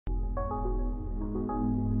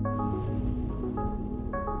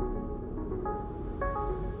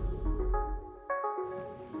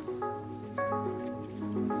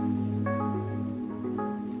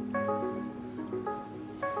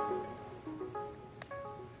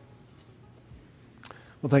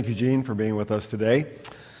Well, thank you, Gene, for being with us today.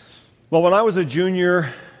 Well, when I was a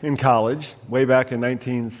junior in college, way back in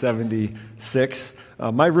 1976,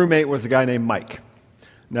 my roommate was a guy named Mike.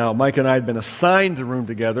 Now, Mike and I had been assigned to room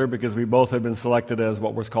together because we both had been selected as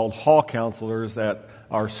what was called hall counselors at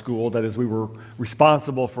our school. That is, we were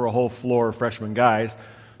responsible for a whole floor of freshman guys.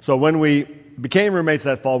 So when we became roommates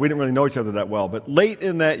that fall, we didn't really know each other that well. But late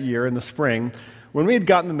in that year, in the spring, when we had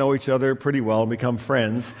gotten to know each other pretty well and become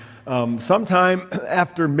friends, sometime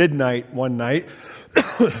after midnight one night,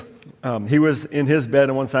 he was in his bed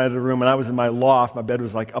on one side of the room, and I was in my loft. My bed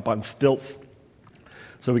was like up on stilts,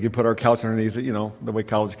 so we could put our couch underneath it, the way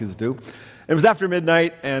college kids do. It was after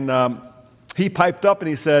midnight, and he piped up and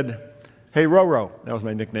he said, "Hey, Roro." That was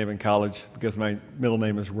my nickname in college because my middle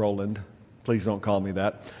name is Roland. Please don't call me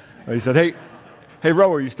that. He said, hey,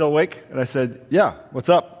 Roro, are you still awake? And I said, "Yeah, what's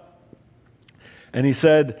up?" And he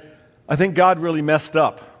said, "I think God really messed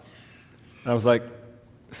up." And I was like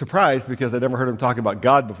surprised because I'd never heard him talk about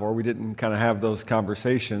God before. We didn't kind of have those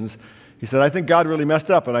conversations. He said, "I think God really messed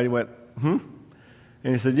up." And I went, And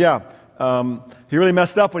he said, "Yeah, he really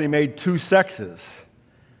messed up when he made two sexes."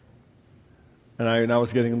 And I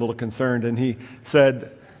was getting a little concerned. And he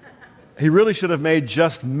said, "He really should have made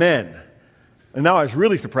just men." And now I was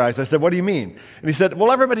really surprised. I said, "What do you mean?" And he said,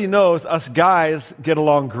 "Well, everybody knows us guys get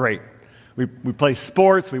along great. We play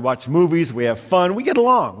sports, we watch movies, we have fun, we get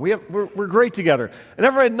along. We're great together. And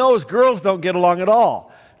everybody knows girls don't get along at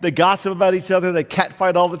all. They gossip about each other, they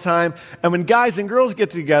catfight all the time. And when guys and girls get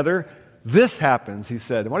together, this happens," he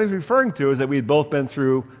said. And what he's referring to is that we'd both been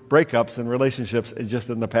through breakups and relationships just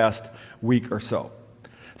in the past week or so.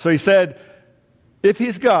 So he said, if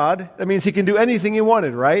he's God, that means he can do anything he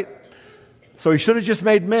wanted, right? So he should have just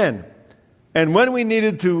made men. And when we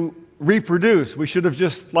needed to reproduce, we should have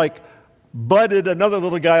just budded another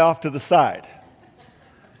little guy off to the side.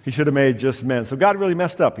 He should have made just men. So God really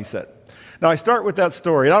messed up, he said. Now, I start with that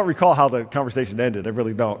story. I don't recall how the conversation ended. I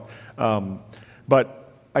really don't.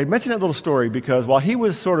 But I mentioned that little story because while he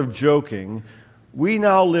was sort of joking, we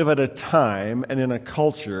now live at a time and in a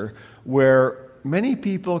culture where many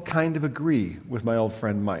people kind of agree with my old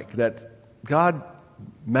friend Mike that God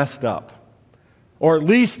messed up. Or at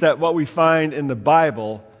least that what we find in the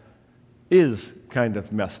Bible is kind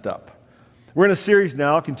of messed up. We're in a series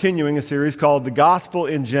now, continuing a series called The Gospel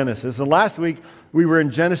in Genesis. And last week, we were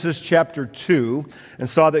in Genesis chapter 2 and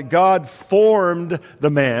saw that God formed the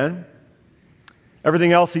man.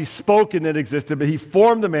 Everything else he spoke and it existed, but he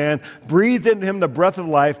formed the man, breathed into him the breath of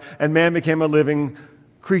life, and man became a living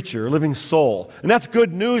creature, a living soul. And that's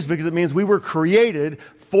good news because it means we were created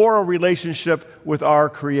for a relationship with our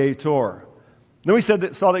Creator. Then we saw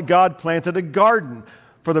that God planted a garden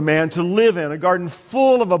for the man to live in, a garden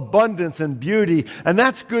full of abundance and beauty. And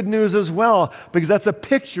that's good news as well, because that's a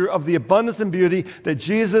picture of the abundance and beauty that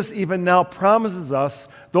Jesus even now promises us,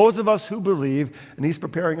 those of us who believe, and he's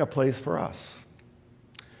preparing a place for us.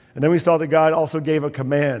 And then we saw that God also gave a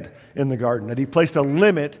command in the garden, that he placed a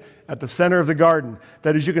limit at the center of the garden.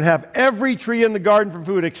 That is, you can have every tree in the garden for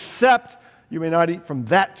food, except you may not eat from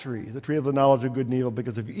that tree, the tree of the knowledge of good and evil,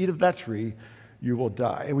 because if you eat of that tree, you will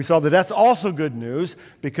die. And we saw that that's also good news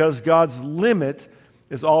because God's limit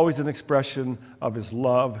is always an expression of his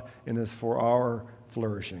love and is for our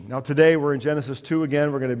flourishing. Now today we're in Genesis 2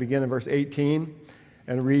 again. We're going to begin in verse 18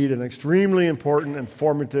 and read an extremely important and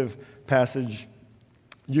formative passage.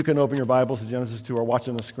 You can open your Bibles to Genesis 2 or watch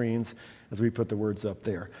on the screens as we put the words up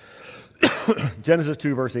there. Genesis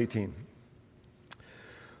 2 verse 18.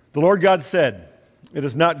 The Lord God said, "It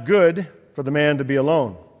is not good for the man to be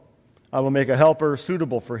alone. I will make a helper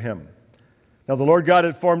suitable for him." Now the Lord God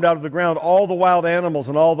had formed out of the ground all the wild animals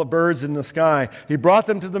and all the birds in the sky. He brought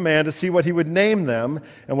them to the man to see what he would name them,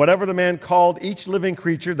 and whatever the man called each living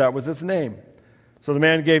creature, that was its name. So the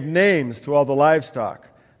man gave names to all the livestock,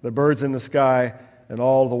 the birds in the sky, and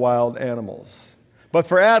all the wild animals. But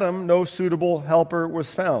for Adam, no suitable helper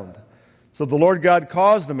was found. So the Lord God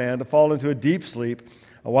caused the man to fall into a deep sleep.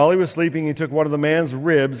 And while he was sleeping, he took one of the man's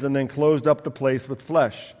ribs and then closed up the place with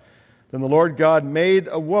flesh. Then the Lord God made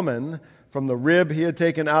a woman from the rib he had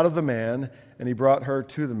taken out of the man, and he brought her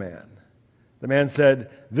to the man. The man said,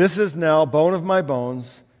 "This is now bone of my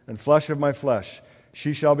bones and flesh of my flesh.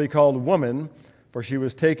 She shall be called woman, for she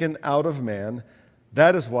was taken out of man.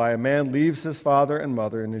 That is why a man leaves his father and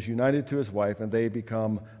mother and is united to his wife, and they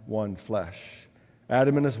become one flesh."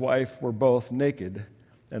 Adam and his wife were both naked,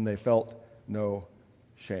 and they felt no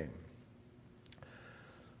shame.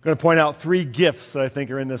 I'm going to point out three gifts that I think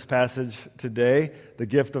are in this passage today. The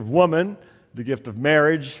gift of woman, the gift of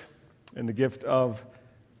marriage, and the gift of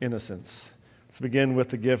innocence. Let's begin with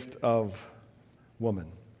the gift of woman.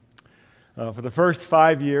 For the first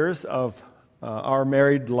 5 years of our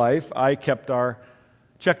married life, I kept our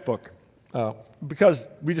checkbook because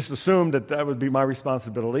we just assumed that that would be my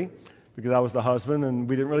responsibility because I was the husband and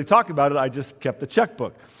we didn't really talk about it. I just kept the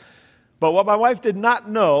checkbook. But what my wife did not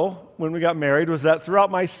know when we got married was that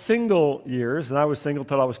throughout my single years, and I was single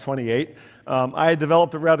till I was 28, I had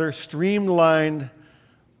developed a rather streamlined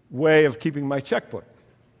way of keeping my checkbook.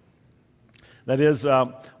 That is,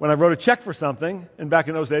 when I wrote a check for something, and back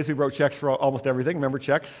in those days we wrote checks for almost everything. Remember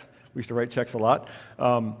checks? We used to write checks a lot.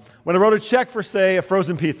 When I wrote a check for, say, a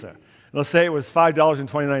frozen pizza, let's say it was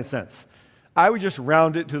 $5.29, I would just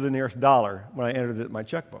round it to the nearest dollar when I entered it in my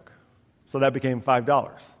checkbook. So that became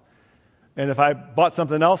 $5. And if I bought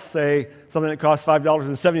something else, say something that cost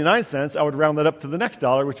 $5.79, I would round that up to the next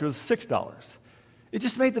dollar, which was $6. It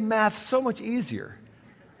just made the math so much easier.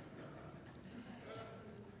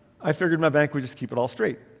 I figured my bank would just keep it all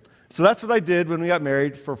straight. So that's what I did when we got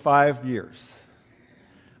married for 5 years.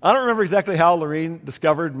 I don't remember exactly how Lorene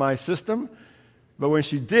discovered my system, but when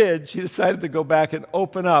she did, she decided to go back and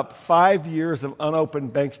open up 5 years of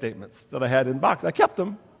unopened bank statements that I had in boxes. I kept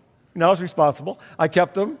them. I was responsible. I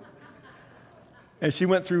kept them. And she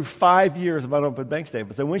went through 5 years of unopened bank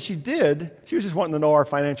statements. And when she did, she was just wanting to know our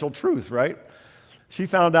financial truth, right? She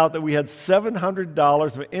found out that we had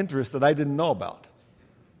 $700 of interest that I didn't know about.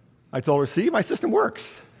 I told her, see, my system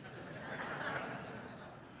works.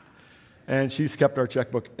 And she's kept our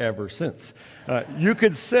checkbook ever since. You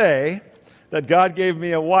could say that God gave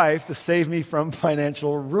me a wife to save me from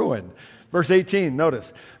financial ruin. Verse 18,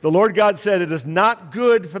 notice, the Lord God said, it is not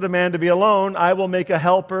good for the man to be alone. I will make a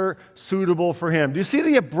helper suitable for him. Do you see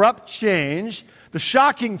the abrupt change, the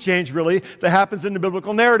shocking change, really, that happens in the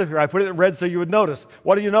biblical narrative here? I put it in red so you would notice.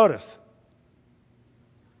 What do you notice?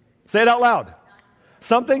 Say it out loud.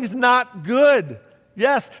 Something's not good.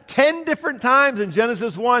 Yes, 10 different times in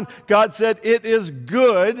Genesis 1, God said, it is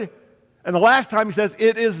good. And the last time he says,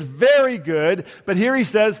 it is very good. But here he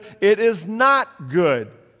says, it is not good.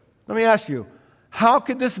 Let me ask you, how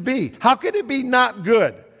could this be? How could it be not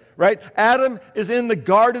good? Right? Adam is in the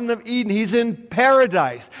Garden of Eden. He's in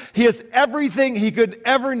paradise. He has everything he could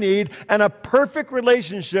ever need and a perfect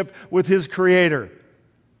relationship with his Creator.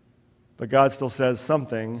 But God still says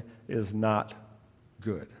something is not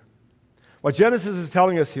good. What Genesis is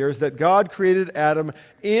telling us here is that God created Adam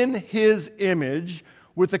in his image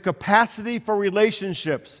with the capacity for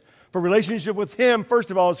relationships. For relationship with him,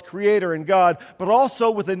 first of all, as Creator and God, but also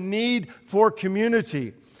with a need for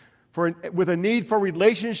community, with a need for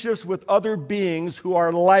relationships with other beings who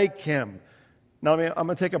are like him. Now, I'm going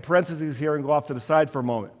to take a parenthesis here and go off to the side for a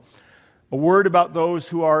moment. A word about those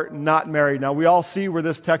who are not married. Now, we all see where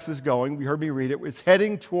this text is going. You heard me read it. It's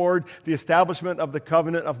heading toward the establishment of the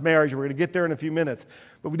covenant of marriage. We're going to get there in a few minutes.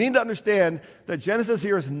 But we need to understand that Genesis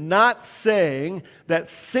here is not saying that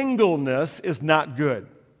singleness is not good.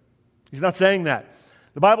 He's not saying that.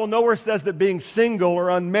 The Bible nowhere says that being single or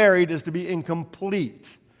unmarried is to be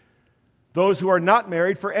incomplete. Those who are not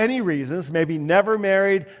married for any reasons, maybe never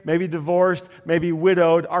married, maybe divorced, maybe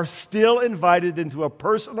widowed, are still invited into a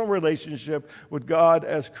personal relationship with God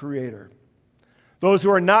as Creator. Those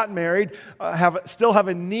who are not married still have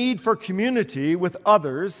a need for community with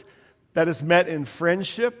others that is met in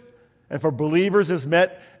friendship, and for believers is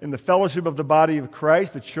met in the fellowship of the body of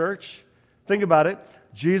Christ, the church. Think about it.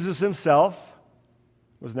 Jesus himself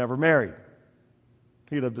was never married.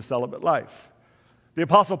 He lived a celibate life. The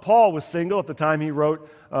Apostle Paul was single at the time he wrote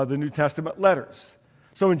the New Testament letters.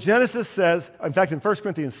 So when Genesis says, in fact in 1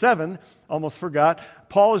 Corinthians 7, almost forgot,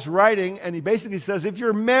 Paul is writing and he basically says, if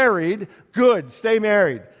you're married, good, stay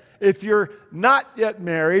married. If you're not yet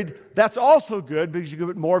married, that's also good because you give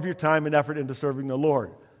it more of your time and effort into serving the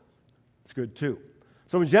Lord. It's good too.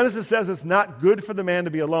 So when Genesis says it's not good for the man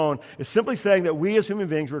to be alone, it's simply saying that we as human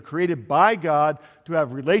beings were created by God to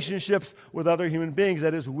have relationships with other human beings.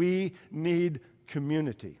 That is, we need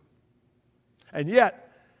community. And yet,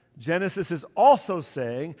 Genesis is also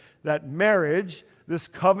saying that marriage, this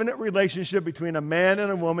covenant relationship between a man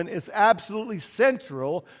and a woman, is absolutely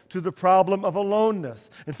central to the problem of aloneness.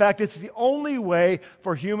 In fact, it's the only way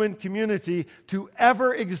for human community to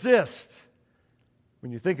ever exist,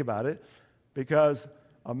 when you think about it, because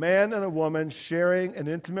a man and a woman sharing an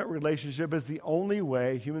intimate relationship is the only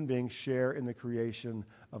way human beings share in the creation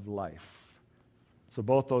of life. So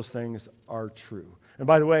both those things are true. And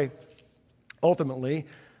by the way, ultimately,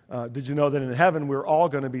 did you know that in heaven we're all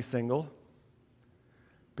going to be single?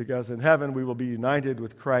 Because in heaven we will be united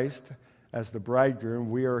with Christ as the bridegroom.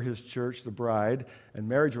 We are his church, the bride, and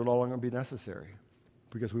marriage will no longer be necessary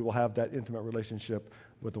because we will have that intimate relationship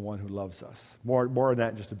with the one who loves us. More on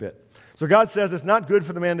that in just a bit. So God says it's not good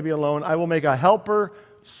for the man to be alone. I will make a helper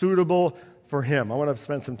suitable for him. I want to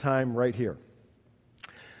spend some time right here.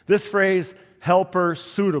 This phrase, helper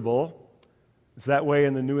suitable, it's that way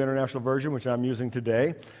in the New International Version, which I'm using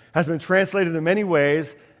today, has been translated in many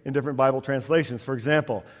ways in different Bible translations. For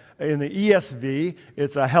example, in the ESV,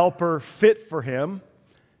 it's a helper fit for him.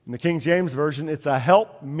 In the King James Version, it's a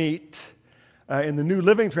helpmeet. In the New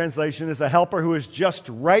Living Translation, it's a helper who is just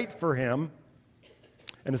right for him.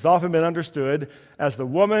 And it's often been understood as the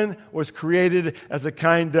woman was created as a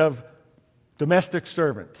kind of domestic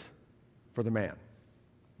servant for the man,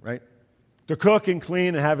 right? To cook and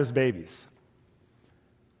clean and have his babies.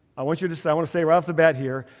 I want to say right off the bat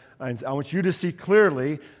here, I want you to see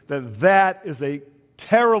clearly that that is a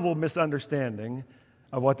terrible misunderstanding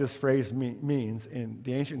of what this phrase means in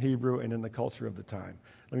the ancient Hebrew and in the culture of the time.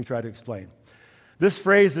 Let me try to explain. This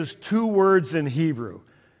phrase is two words in Hebrew,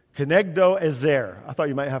 kenegdo ezer. I thought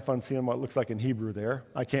you might have fun seeing what it looks like in Hebrew there.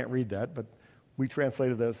 I can't read that, but we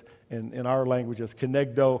translated this in our language as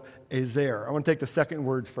kenegdo ezer. I want to take the second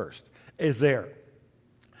word first, ezer.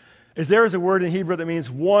 Ezer is a word in Hebrew that means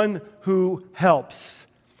one who helps.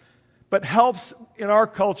 But helps in our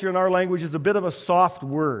culture, in our language, is a bit of a soft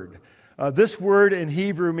word. This word in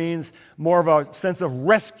Hebrew means more of a sense of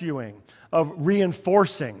rescuing, of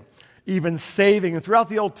reinforcing, even saving. And throughout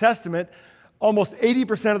the Old Testament, almost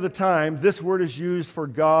 80% of the time, this word is used for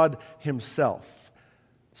God himself.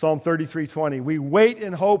 Psalm 33:20, we wait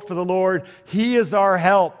in hope for the Lord. He is our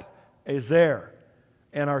help, ezer,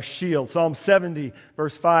 and our shield. Psalm 70,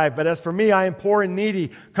 verse 5, but as for me, I am poor and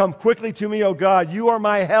needy. Come quickly to me, O God. You are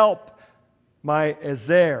my help, my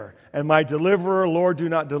ezer, and my deliverer. Lord, do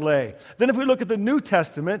not delay. Then if we look at the New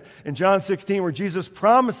Testament in John 16, where Jesus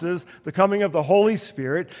promises the coming of the Holy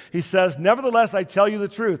Spirit, he says, nevertheless, I tell you the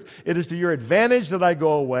truth. It is to your advantage that I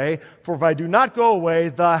go away, for if I do not go away,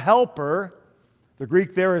 the helper, the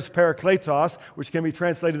Greek there is parakletos, which can be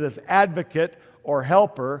translated as advocate or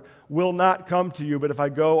helper, will not come to you, but if I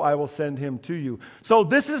go, I will send him to you. So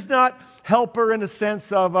this is not helper in the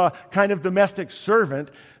sense of a kind of domestic servant.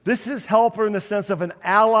 This is helper in the sense of an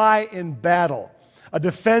ally in battle, a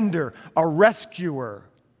defender, a rescuer,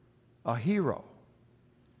 a hero.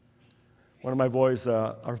 One of my boys,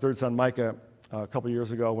 our third son Micah, a couple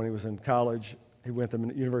years ago when he was in college, he went to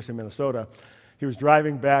the University of Minnesota. He was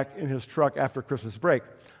driving back in his truck after Christmas break.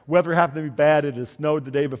 Weather happened to be bad. It had snowed the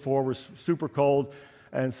day before. It was super cold.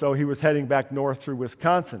 And so he was heading back north through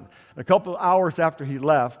Wisconsin. A couple of hours after he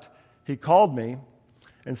left, he called me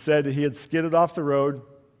and said he had skidded off the road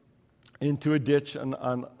into a ditch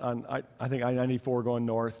on I think I-94 going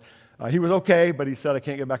north. He was okay, but he said, I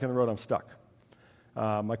can't get back on the road. I'm stuck.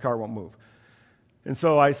 My car won't move. And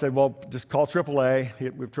so I said, well, just call AAA. We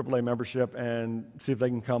have AAA membership and see if they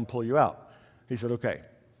can come pull you out. He said, okay.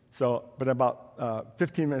 So, but about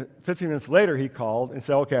 15 minutes later, he called and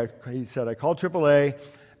said, okay, he said, I called AAA,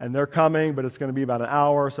 and they're coming, but it's going to be about an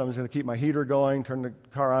hour, so I'm just going to keep my heater going, turn the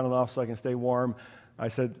car on and off so I can stay warm. I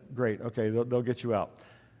said, great, okay, they'll get you out.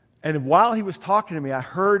 And while he was talking to me, I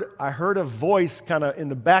heard a voice kind of in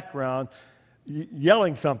the background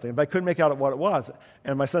yelling something, but I couldn't make out what it was.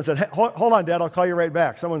 And my son said, hey, hold on, Dad, I'll call you right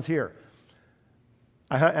back. Someone's here.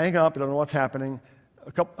 I hang up, I don't know what's happening.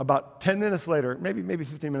 About 10 minutes later, maybe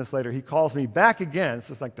 15 minutes later, he calls me back again.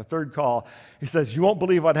 So it's like the third call. He says, you won't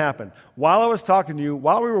believe what happened. While I was talking to you,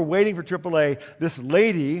 while we were waiting for AAA, this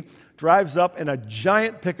lady drives up in a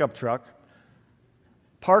giant pickup truck,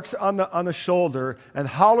 parks on the shoulder, and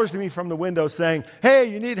hollers to me from the window saying, hey,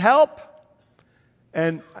 you need help?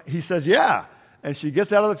 And he says, yeah. And she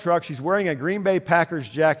gets out of the truck. She's wearing a Green Bay Packers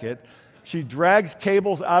jacket. She drags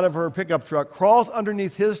cables out of her pickup truck, crawls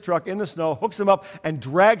underneath his truck in the snow, hooks him up, and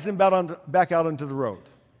drags him back out onto the road.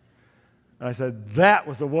 And I said, that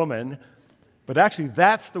was a woman. But actually,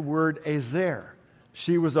 that's the word ezer.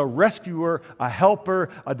 She was a rescuer, a helper,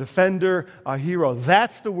 a defender, a hero.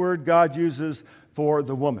 That's the word God uses for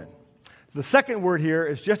the woman. The second word here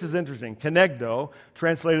is just as interesting. Kenegdo,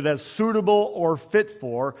 translated as suitable or fit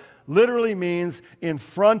for, literally means in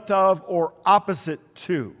front of or opposite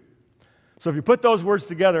to. So if you put those words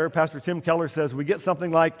together, Pastor Tim Keller says, we get something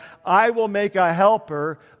like, I will make a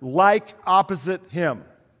helper like opposite him.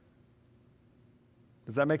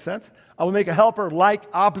 Does that make sense? I will make a helper like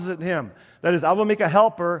opposite him. That is, I will make a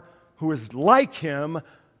helper who is like him,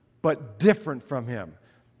 but different from him.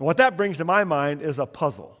 And what that brings to my mind is a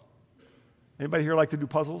puzzle. Anybody here like to do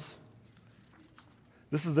puzzles?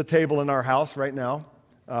 This is the table in our house right now.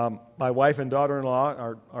 My wife and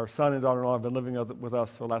daughter-in-law, our son and daughter-in-law have been living with us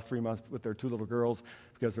for the last 3 months with their 2 little girls.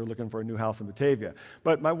 We've because they're looking for a new house in Batavia.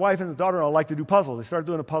 But my wife and the daughter-in-law like to do puzzles. They started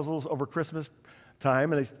doing the puzzles over Christmas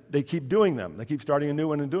time, and they keep doing them. They keep starting a new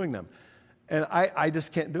one and doing them. And I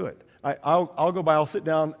just can't do it. I'll go by, I'll sit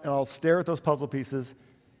down, and I'll stare at those puzzle pieces,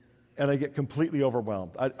 and I get completely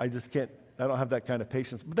overwhelmed. I just can't, I don't have that kind of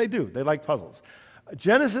patience. But they do. They like puzzles.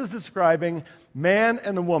 Genesis is describing man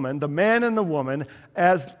and the woman,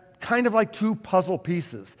 as kind of like two puzzle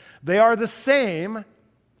pieces. They are the same.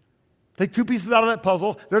 Take two pieces out of that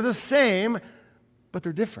puzzle. They're the same, but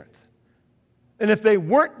they're different. And if they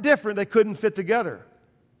weren't different, they couldn't fit together.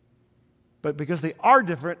 But because they are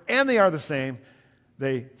different and they are the same,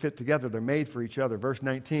 they fit together. They're made for each other. Verse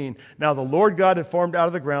 19, now the Lord God had formed out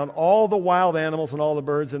of the ground all the wild animals and all the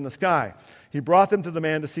birds in the sky. He brought them to the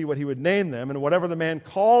man to see what he would name them, and whatever the man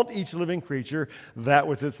called each living creature, that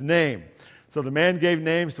was its name. So the man gave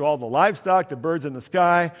names to all the livestock, the birds in the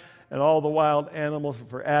sky, and all the wild animals.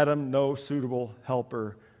 For Adam, no suitable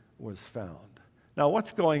helper was found. Now,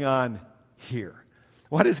 what's going on here?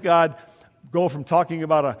 Why does God go from talking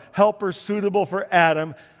about a helper suitable for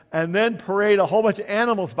Adam and then parade a whole bunch of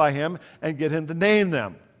animals by him and get him to name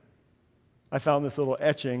them? I found this little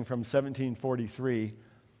etching from 1743.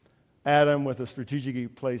 Adam with a strategically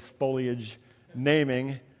placed foliage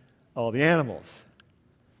naming all the animals.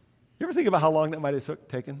 You ever think about how long that might have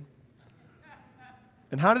taken?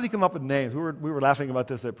 And how did he come up with names? We were laughing about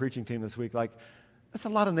this at preaching team this week. Like, that's a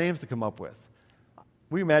lot of names to come up with.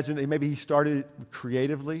 We imagine that maybe he started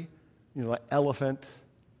creatively, like elephant,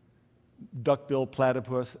 duckbill,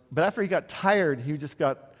 platypus. But after he got tired, he just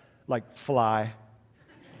got like fly.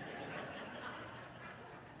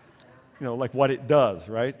 Like what it does,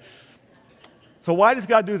 right? So why does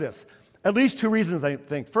God do this? At least two reasons, I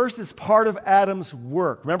think. First, it's part of Adam's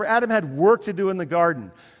work. Remember, Adam had work to do in the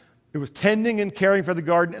garden. It was tending and caring for the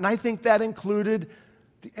garden, and I think that included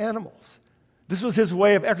the animals. This was his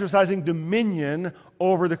way of exercising dominion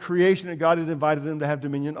over the creation that God had invited him to have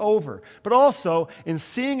dominion over. But also, in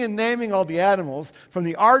seeing and naming all the animals, from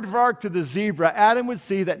the aardvark to the zebra, Adam would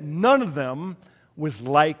see that none of them was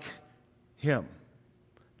like him.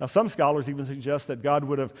 Now, some scholars even suggest that God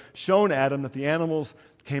would have shown Adam that the animals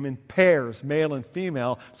came in pairs, male and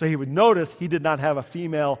female, so he would notice he did not have a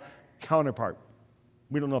female counterpart.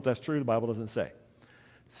 We don't know if that's true. The Bible doesn't say.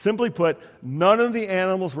 Simply put, none of the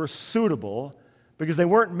animals were suitable because they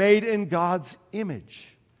weren't made in God's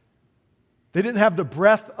image. They didn't have the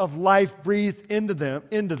breath of life breathed into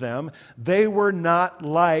them. They were not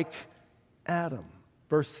like Adam.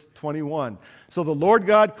 Verse 21. So the Lord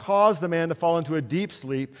God caused the man to fall into a deep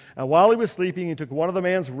sleep, and while he was sleeping, he took one of the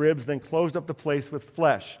man's ribs, then closed up the place with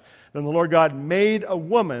flesh. Then the Lord God made a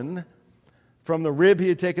woman from the rib he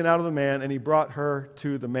had taken out of the man, and he brought her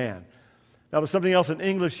to the man. Now, there's something else in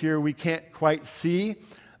English here we can't quite see,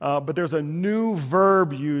 but there's a new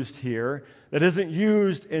verb used here that isn't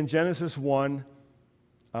used in Genesis 1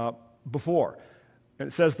 before. And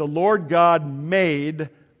it says, the Lord God made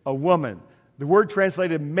a woman. The word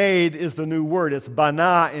translated made is the new word. It's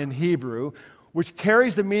bana in Hebrew, which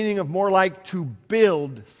carries the meaning of more like to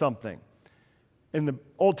build something. In the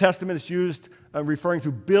Old Testament, it's used referring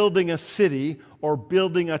to building a city or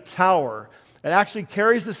building a tower. It actually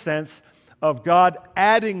carries the sense of God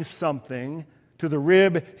adding something to the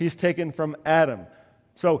rib he's taken from Adam.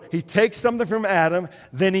 So he takes something from Adam,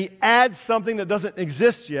 then he adds something that doesn't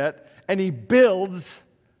exist yet, and he builds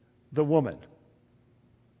the woman.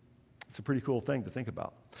 It's a pretty cool thing to think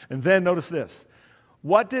about. And then notice this.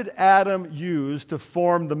 What did Adam use to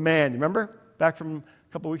form the man? You remember back from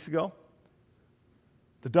a couple weeks ago?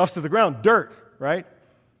 The dust of the ground, dirt, right?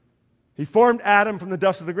 He formed Adam from the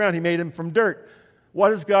dust of the ground. He made him from dirt. What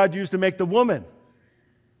does God use to make the woman?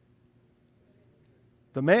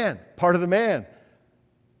 The man, part of the man.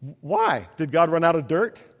 Why? Did God run out of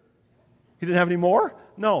dirt? He didn't have any more?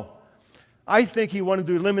 No. I think he wanted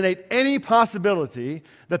to eliminate any possibility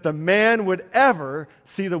that the man would ever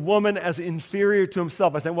see the woman as inferior to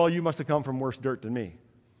himself. I said, well, you must have come from worse dirt than me.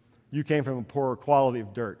 You came from a poorer quality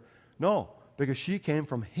of dirt. No, because she came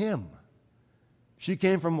from him. She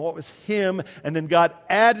came from what was him, and then God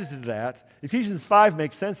added to that. Ephesians 5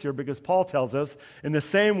 makes sense here because Paul tells us, in the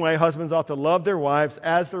same way, husbands ought to love their wives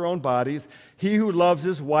as their own bodies. He who loves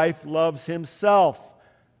his wife loves himself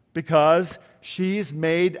because she's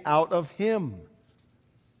made out of him.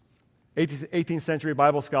 18th century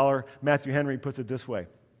Bible scholar Matthew Henry puts it this way.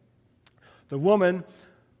 The woman,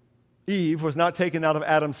 Eve, was not taken out of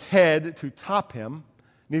Adam's head to top him,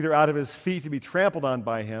 neither out of his feet to be trampled on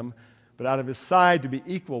by him, but out of his side to be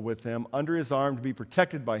equal with him, under his arm to be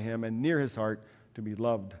protected by him, and near his heart to be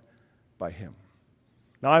loved by him.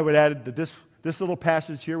 Now I would add that this little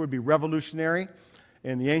passage here would be revolutionary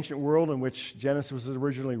In the ancient world in which Genesis was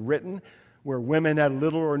originally written, where women had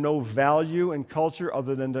little or no value in culture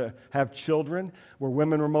other than to have children, where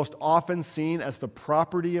women were most often seen as the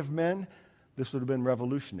property of men, this would have been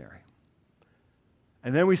revolutionary.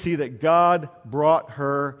 And then we see that God brought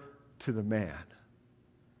her to the man.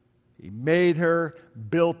 He made her,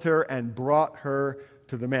 built her, and brought her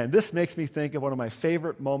to the man. This makes me think of one of my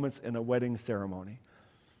favorite moments in a wedding ceremony.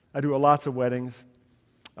 I do lots of weddings,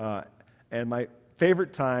 and my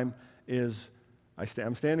favorite time is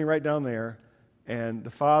I'm standing right down there, and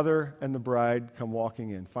the father and the bride come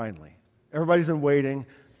walking in, finally. Everybody's been waiting.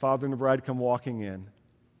 Father and the bride come walking in.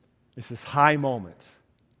 It's this high moment.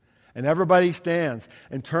 And everybody stands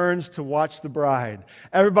and turns to watch the bride.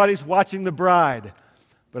 Everybody's watching the bride.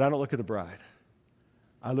 But I don't look at the bride.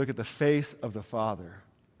 I look at the face of the father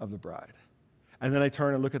of the bride. And then I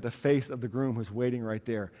turn and look at the face of the groom who's waiting right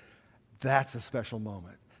there. That's a special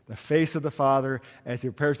moment. The face of the father as he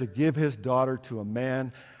prepares to give his daughter to a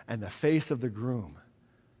man, and the face of the groom,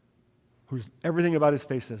 who's everything about his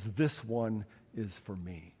face says, this one is for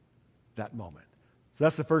me. That moment. So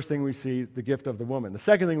that's the first thing we see, the gift of the woman. The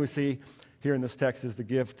second thing we see here in this text is the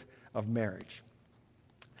gift of marriage.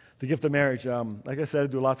 The gift of marriage. Like I said, I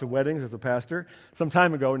do lots of weddings as a pastor. Some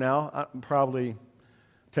time ago now, probably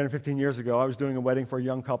 10 or 15 years ago, I was doing a wedding for a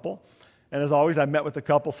young couple. And as always, I met with the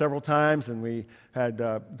couple several times, and we had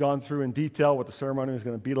gone through in detail what the ceremony was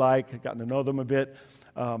going to be like, gotten to know them a bit.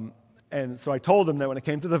 And so I told them that when it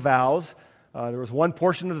came to the vows, there was one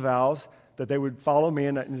portion of the vows that they would follow me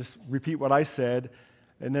and just repeat what I said.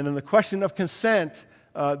 And then in the question of consent,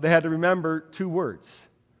 they had to remember 2 words.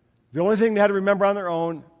 The only thing they had to remember on their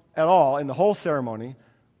own at all in the whole ceremony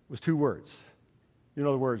was 2 words. You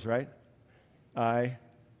know the words, right? I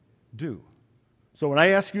do. So when I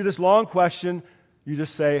ask you this long question, you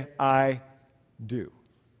just say, I do.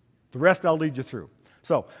 The rest I'll lead you through.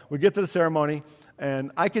 So we get to the ceremony,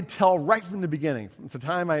 and I could tell right from the beginning, from the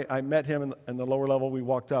time I met him in the lower level we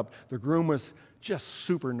walked up, the groom was just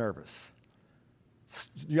super nervous.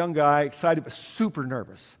 Young guy, excited, but super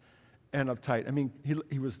nervous and uptight. I mean,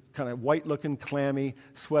 he was kind of white-looking, clammy,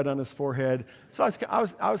 sweat on his forehead. So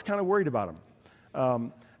I was kind of worried about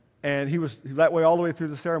him. And he was that way all the way through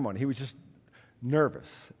the ceremony. He was just nervous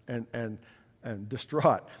and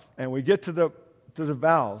distraught. And we get to the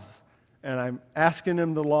vows, and I'm asking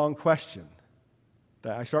him the long question.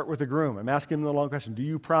 I start with the groom. I'm asking him the long question. Do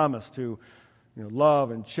you promise to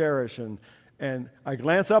love and cherish? And I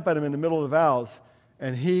glance up at him in the middle of the vows,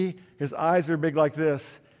 and his eyes are big like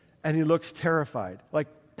this, and he looks terrified, like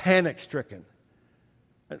panic-stricken.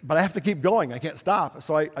 But I have to keep going. I can't stop.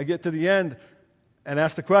 So I get to the end and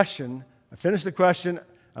ask the question. I finish the question.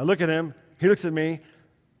 I look at him. He looks at me.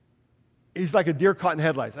 He's like a deer caught in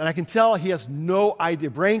headlights. And I can tell he has no idea,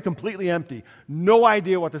 brain completely empty, no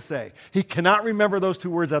idea what to say. He cannot remember those 2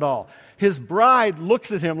 words at all. His bride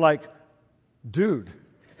looks at him like, dude.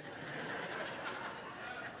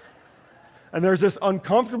 And there's this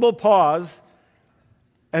uncomfortable pause,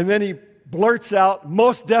 and then he blurts out,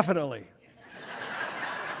 most definitely.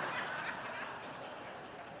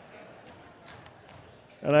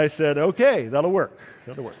 And I said, okay, that'll work.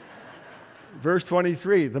 That'll work. Verse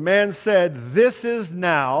 23, the man said, this is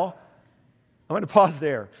now. I'm going to pause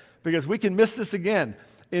there because we can miss this again.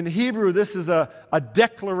 In Hebrew, this is a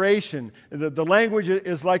declaration. The language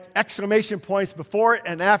is like exclamation points before it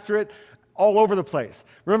and after it all over the place.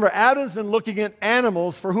 Remember, Adam's been looking at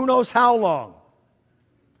animals for who knows how long.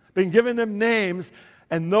 Been giving them names,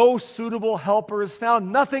 and no suitable helper is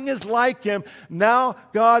found. Nothing is like him. Now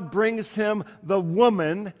God brings him the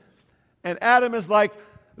woman, and Adam is like,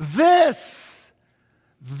 this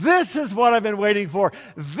is what I've been waiting for.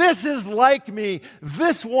 This is like me.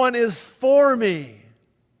 This one is for me.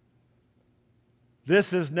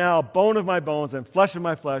 This is now bone of my bones and flesh of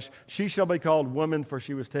my flesh. She shall be called woman, for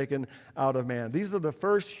she was taken out of man. These are the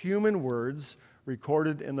first human words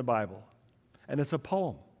recorded in the Bible. And it's a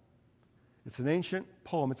poem. It's an ancient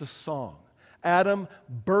poem. It's a song. Adam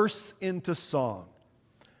bursts into song.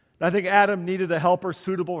 I think Adam needed a helper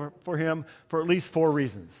suitable for him for at least 4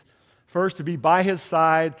 reasons. First, to be by his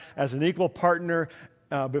side as an equal partner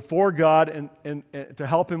before God and to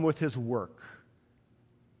help him with his work.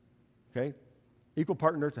 Okay? Equal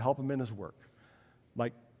partner to help him in his work,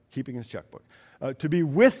 like keeping his checkbook. To be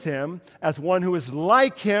with him as one who is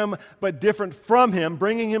like him but different from him,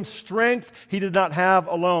 bringing him strength he did not have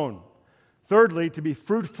alone. Thirdly, to be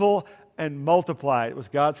fruitful and multiply. It was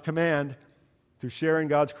God's command to share in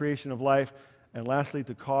God's creation of life. And lastly,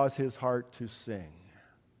 to cause his heart to sing.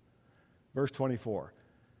 Verse 24.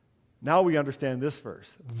 Now we understand this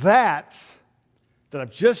verse. That that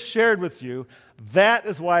I've just shared with you, that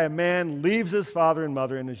is why a man leaves his father and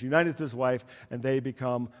mother and is united to his wife, and they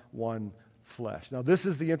become one flesh. Now, this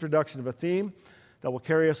is the introduction of a theme that will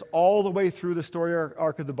carry us all the way through the story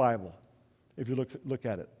arc of the Bible, if you look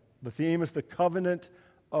at it. The theme is the covenant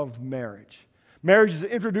of marriage. Marriage is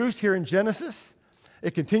introduced here in Genesis.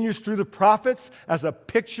 It continues through the prophets as a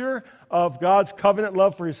picture of God's covenant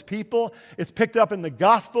love for his people. It's picked up in the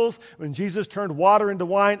Gospels when Jesus turned water into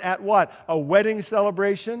wine at what? A wedding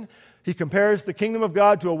celebration. He compares the kingdom of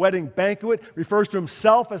God to a wedding banquet, refers to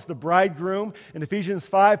himself as the bridegroom. In Ephesians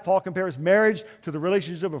 5, Paul compares marriage to the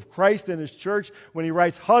relationship of Christ and his church when he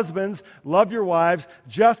writes, "Husbands, love your wives,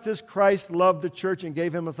 just as Christ loved the church and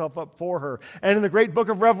gave himself up for her." And in the great book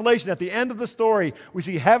of Revelation, at the end of the story, we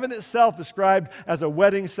see heaven itself described as a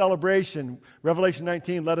wedding celebration. Revelation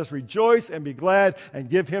 19, "Let us rejoice and be glad and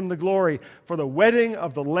give him the glory, for the wedding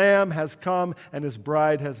of the Lamb has come and his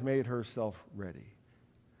bride has made herself ready."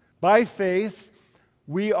 By faith,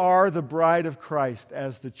 we are the bride of Christ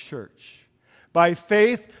as the church. By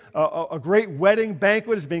faith, a great wedding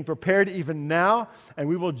banquet is being prepared even now, and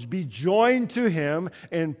we will be joined to him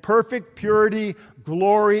in perfect purity,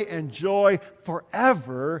 glory, and joy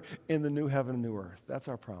forever in the new heaven and new earth. That's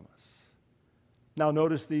our promise. Now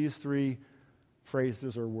notice these three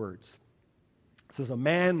phrases or words. It says, a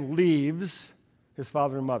man leaves his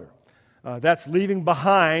father and mother. That's leaving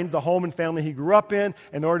behind the home and family he grew up in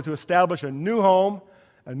order to establish a new home,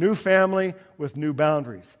 a new family with new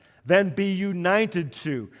boundaries. Then be united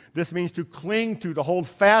to. This means to cling to hold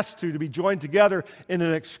fast to be joined together in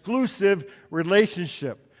an exclusive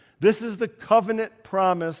relationship. This is the covenant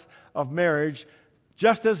promise of marriage.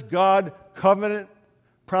 Just as God covenant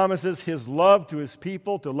promises his love to his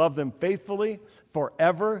people, to love them faithfully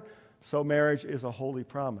forever, so marriage is a holy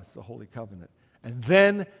promise, a holy covenant. And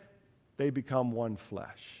then they become one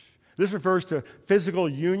flesh. This refers to physical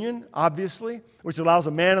union, obviously, which allows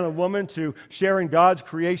a man and a woman to share in God's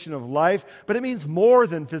creation of life, but it means more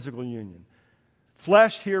than physical union.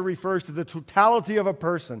 Flesh here refers to the totality of a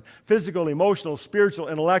person, physical, emotional, spiritual,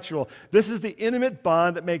 intellectual. This is the intimate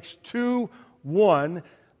bond that makes two one,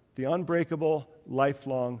 the unbreakable,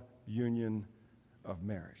 lifelong union of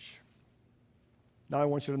marriage. Now I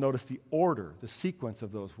want you to notice the order, the sequence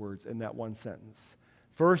of those words in that one sentence.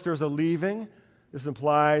 First, there's a leaving. This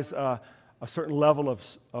implies a certain level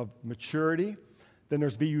of maturity. Then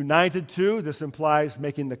there's be united to. This implies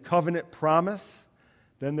making the covenant promise.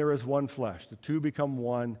 Then there is one flesh. The two become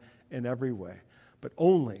one in every way, but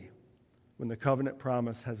only when the covenant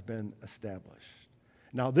promise has been established.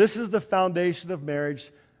 Now, this is the foundation of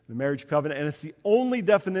marriage, the marriage covenant, and it's the only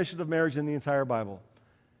definition of marriage in the entire Bible.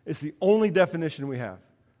 It's the only definition we have.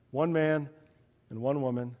 One man and one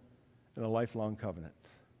woman in a lifelong covenant.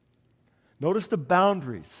 Notice the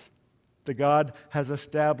boundaries that God has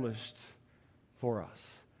established for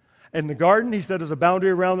us. In the garden, he said there's a boundary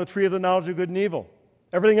around the tree of the knowledge of good and evil.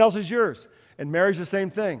 Everything else is yours. In marriage, the same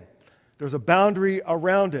thing. There's a boundary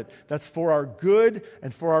around it that's for our good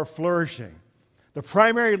and for our flourishing. The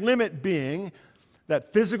primary limit being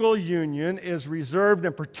that physical union is reserved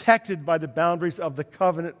and protected by the boundaries of the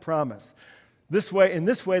covenant promise. In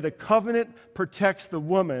this way, the covenant protects the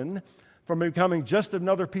woman from becoming just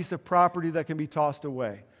another piece of property that can be tossed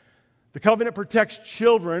away. The covenant protects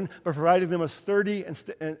children by providing them a sturdy and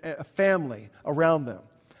a family around them.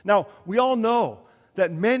 Now, we all know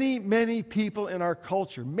that many, many people in our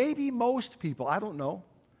culture, maybe most people, I don't know,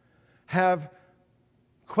 have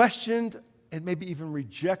questioned and maybe even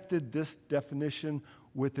rejected this definition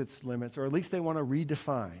with its limits, or at least they want to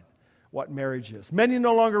redefine what marriage is. Many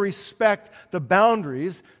no longer respect the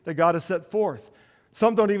boundaries that God has set forth.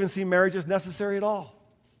 Some don't even see marriage as necessary at all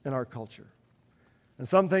in our culture. And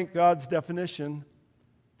some think God's definition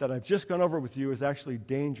that I've just gone over with you is actually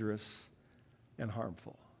dangerous and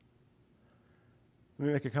harmful. Let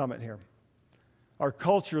me make a comment here. Our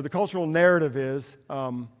culture, the cultural narrative is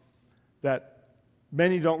that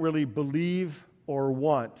many don't really believe or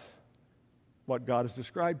want what God has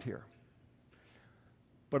described here.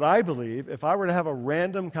 But I believe if I were to have a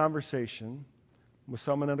random conversation with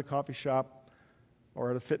someone at a coffee shop or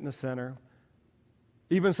at a fitness center,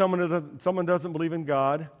 even someone doesn't believe in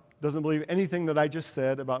God, doesn't believe anything that I just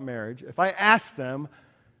said about marriage, if I ask them,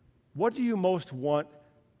 what do you most want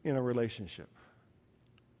in a relationship?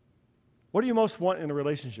 What do you most want in a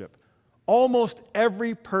relationship? Almost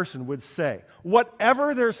every person would say,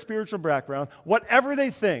 whatever their spiritual background, whatever they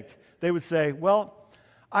think, they would say, well,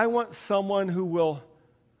 I want someone who will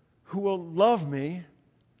love me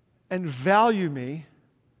and value me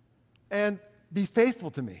and be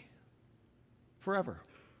faithful to me forever.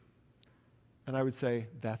 And I would say,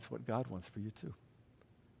 that's what God wants for you too.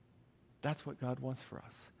 That's what God wants for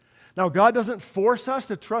us. Now, God doesn't force us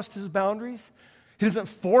to trust his boundaries. He doesn't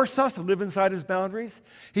force us to live inside his boundaries.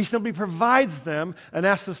 He simply provides them and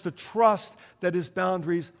asks us to trust that his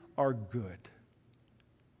boundaries are good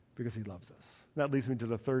because he loves us. And that leads me to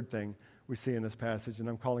the third thing we see in this passage, and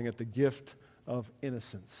I'm calling it the gift of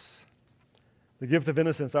innocence. The gift of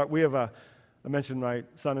innocence. I mentioned my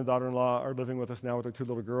son and daughter-in-law are living with us now with their two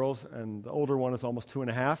little girls, and the older one is almost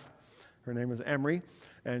 2.5. Her name is Emery,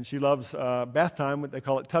 and she loves bath time. They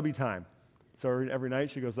call it tubby time. So every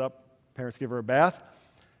night she goes up, parents give her a bath,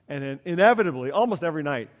 and then inevitably, almost every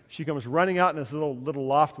night, she comes running out in this little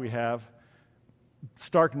loft we have,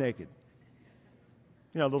 stark naked.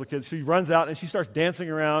 You know, little kids, she runs out and she starts dancing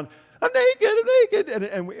around, I'm naked,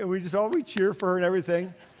 and we cheer for her and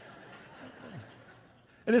everything.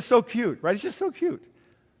 And it's so cute, right? It's just so cute.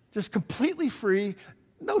 Just completely free,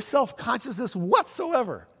 no self-consciousness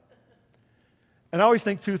whatsoever. And I always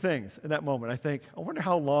think two things in that moment. I think, I wonder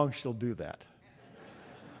how long she'll do that.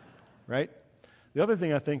 Right? The other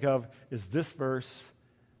thing I think of is this verse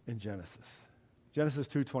in Genesis. Genesis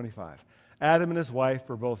 2:25. Adam and his wife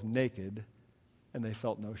were both naked, and they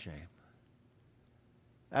felt no shame.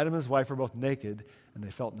 Adam and his wife were both naked, and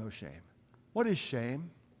they felt no shame. What is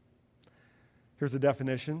shame? Here's the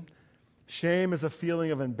definition. Shame is a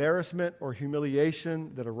feeling of embarrassment or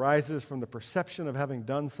humiliation that arises from the perception of having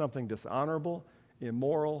done something dishonorable,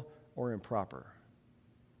 immoral, or improper.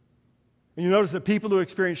 And you notice that people who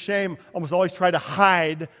experience shame almost always try to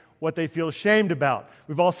hide what they feel shamed about.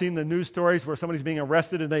 We've all seen the news stories where somebody's being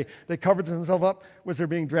arrested and they cover themselves up as they're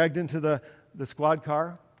being dragged into the squad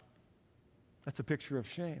car. That's a picture of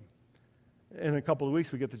shame. In a couple of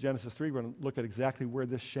weeks, we get to Genesis 3. We're going to look at exactly where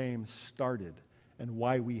this shame started and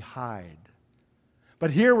why we hide.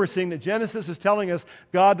 But here we're seeing that Genesis is telling us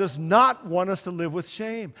God does not want us to live with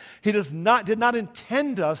shame. He did not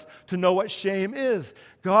intend us to know what shame is.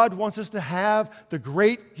 God wants us to have the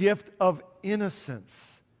great gift of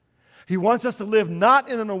innocence. He wants us to live not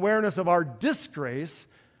in an awareness of our disgrace,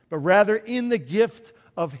 but rather in the gift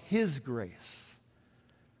of his grace.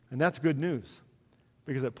 And that's good news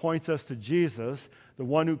because it points us to Jesus, the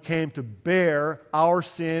one who came to bear our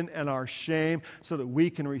sin and our shame so that we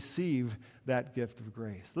can receive that gift of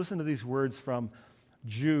grace. Listen to these words from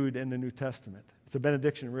Jude in the New Testament. It's a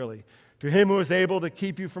benediction, really. To him who is able to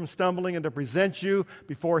keep you from stumbling and to present you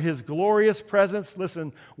before his glorious presence,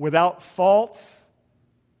 listen, without fault,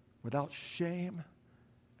 without shame,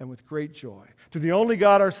 and with great joy. To the only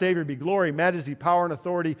God our Savior be glory, majesty, power, and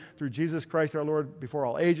authority through Jesus Christ our Lord before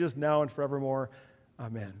all ages, now and forevermore.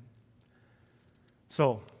 Amen.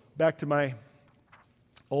 So, back to my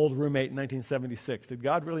old roommate in 1976. Did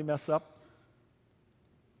God really mess up?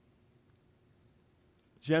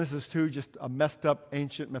 Genesis 2, just a messed up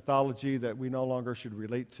ancient mythology that we no longer should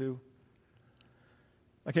relate to?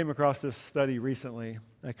 I came across this study recently.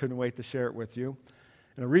 I couldn't wait to share it with you.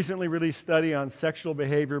 In a recently released study on sexual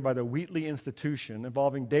behavior by the Wheatley Institution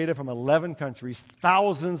involving data from 11 countries,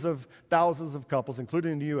 thousands of couples,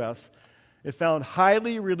 including the U.S., it found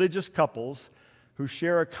highly religious couples who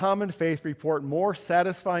share a common faith report more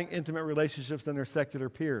satisfying intimate relationships than their secular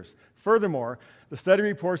peers. Furthermore, the study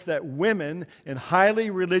reports that women in highly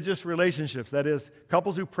religious relationships, that is,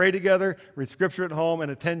 couples who pray together, read scripture at home,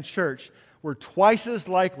 and attend church, were twice as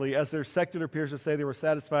likely as their secular peers to say they were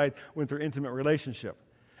satisfied with their intimate relationship.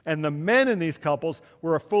 And the men in these couples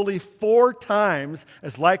were fully 4 times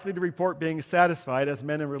as likely to report being satisfied as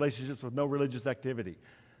men in relationships with no religious activity.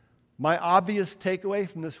 My obvious takeaway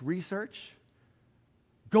from this research: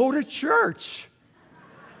 go to church.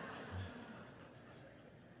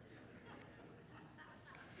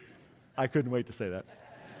 I couldn't wait to say that.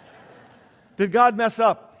 Did God mess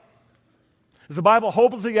up? Is the Bible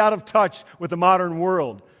hopelessly out of touch with the modern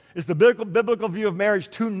world? Is the biblical view of marriage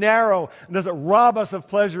too narrow, and does it rob us of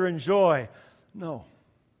pleasure and joy? No.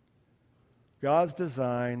 God's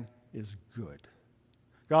design is good.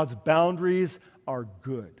 God's boundaries are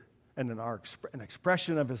good and an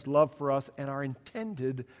expression of his love for us and are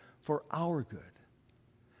intended for our good.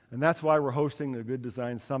 And that's why we're hosting the Good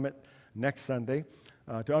Design Summit next Sunday,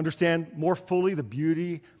 to understand more fully the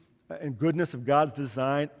beauty and goodness of God's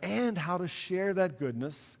design and how to share that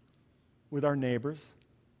goodness with our neighbors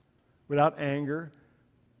without anger,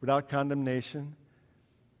 without condemnation,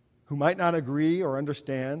 who might not agree or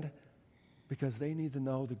understand because they need to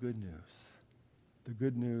know the good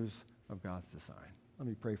news of God's design. Let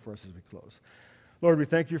me pray for us as we close. Lord, we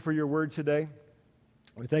thank you for your word today.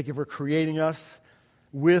 We thank you for creating us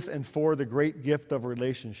with and for the great gift of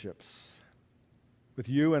relationships with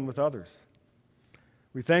you and with others.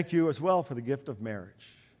 We thank you as well for the gift of marriage.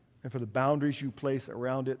 and for the boundaries you place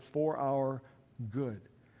around it for our good.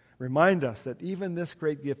 Remind us that even this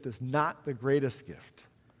great gift is not the greatest gift,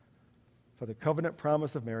 for the covenant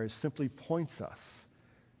promise of marriage simply points us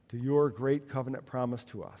to your great covenant promise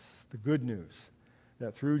to us, the good news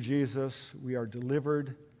that through Jesus we are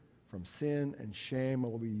delivered from sin and shame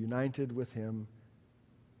and will be united with him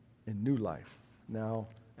in new life, now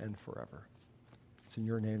and forever. It's in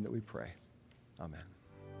your name that we pray. Amen.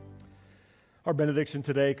 Our benediction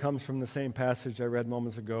today comes from the same passage I read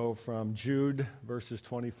moments ago from Jude, verses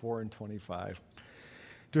 24 and 25.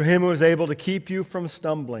 To him who is able to keep you from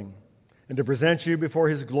stumbling and to present you before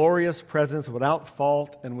his glorious presence without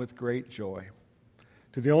fault and with great joy.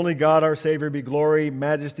 To the only God, our Savior, be glory,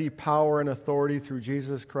 majesty, power, and authority through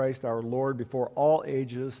Jesus Christ our Lord before all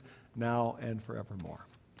ages, now and forevermore.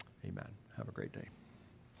 Amen. Have a great day.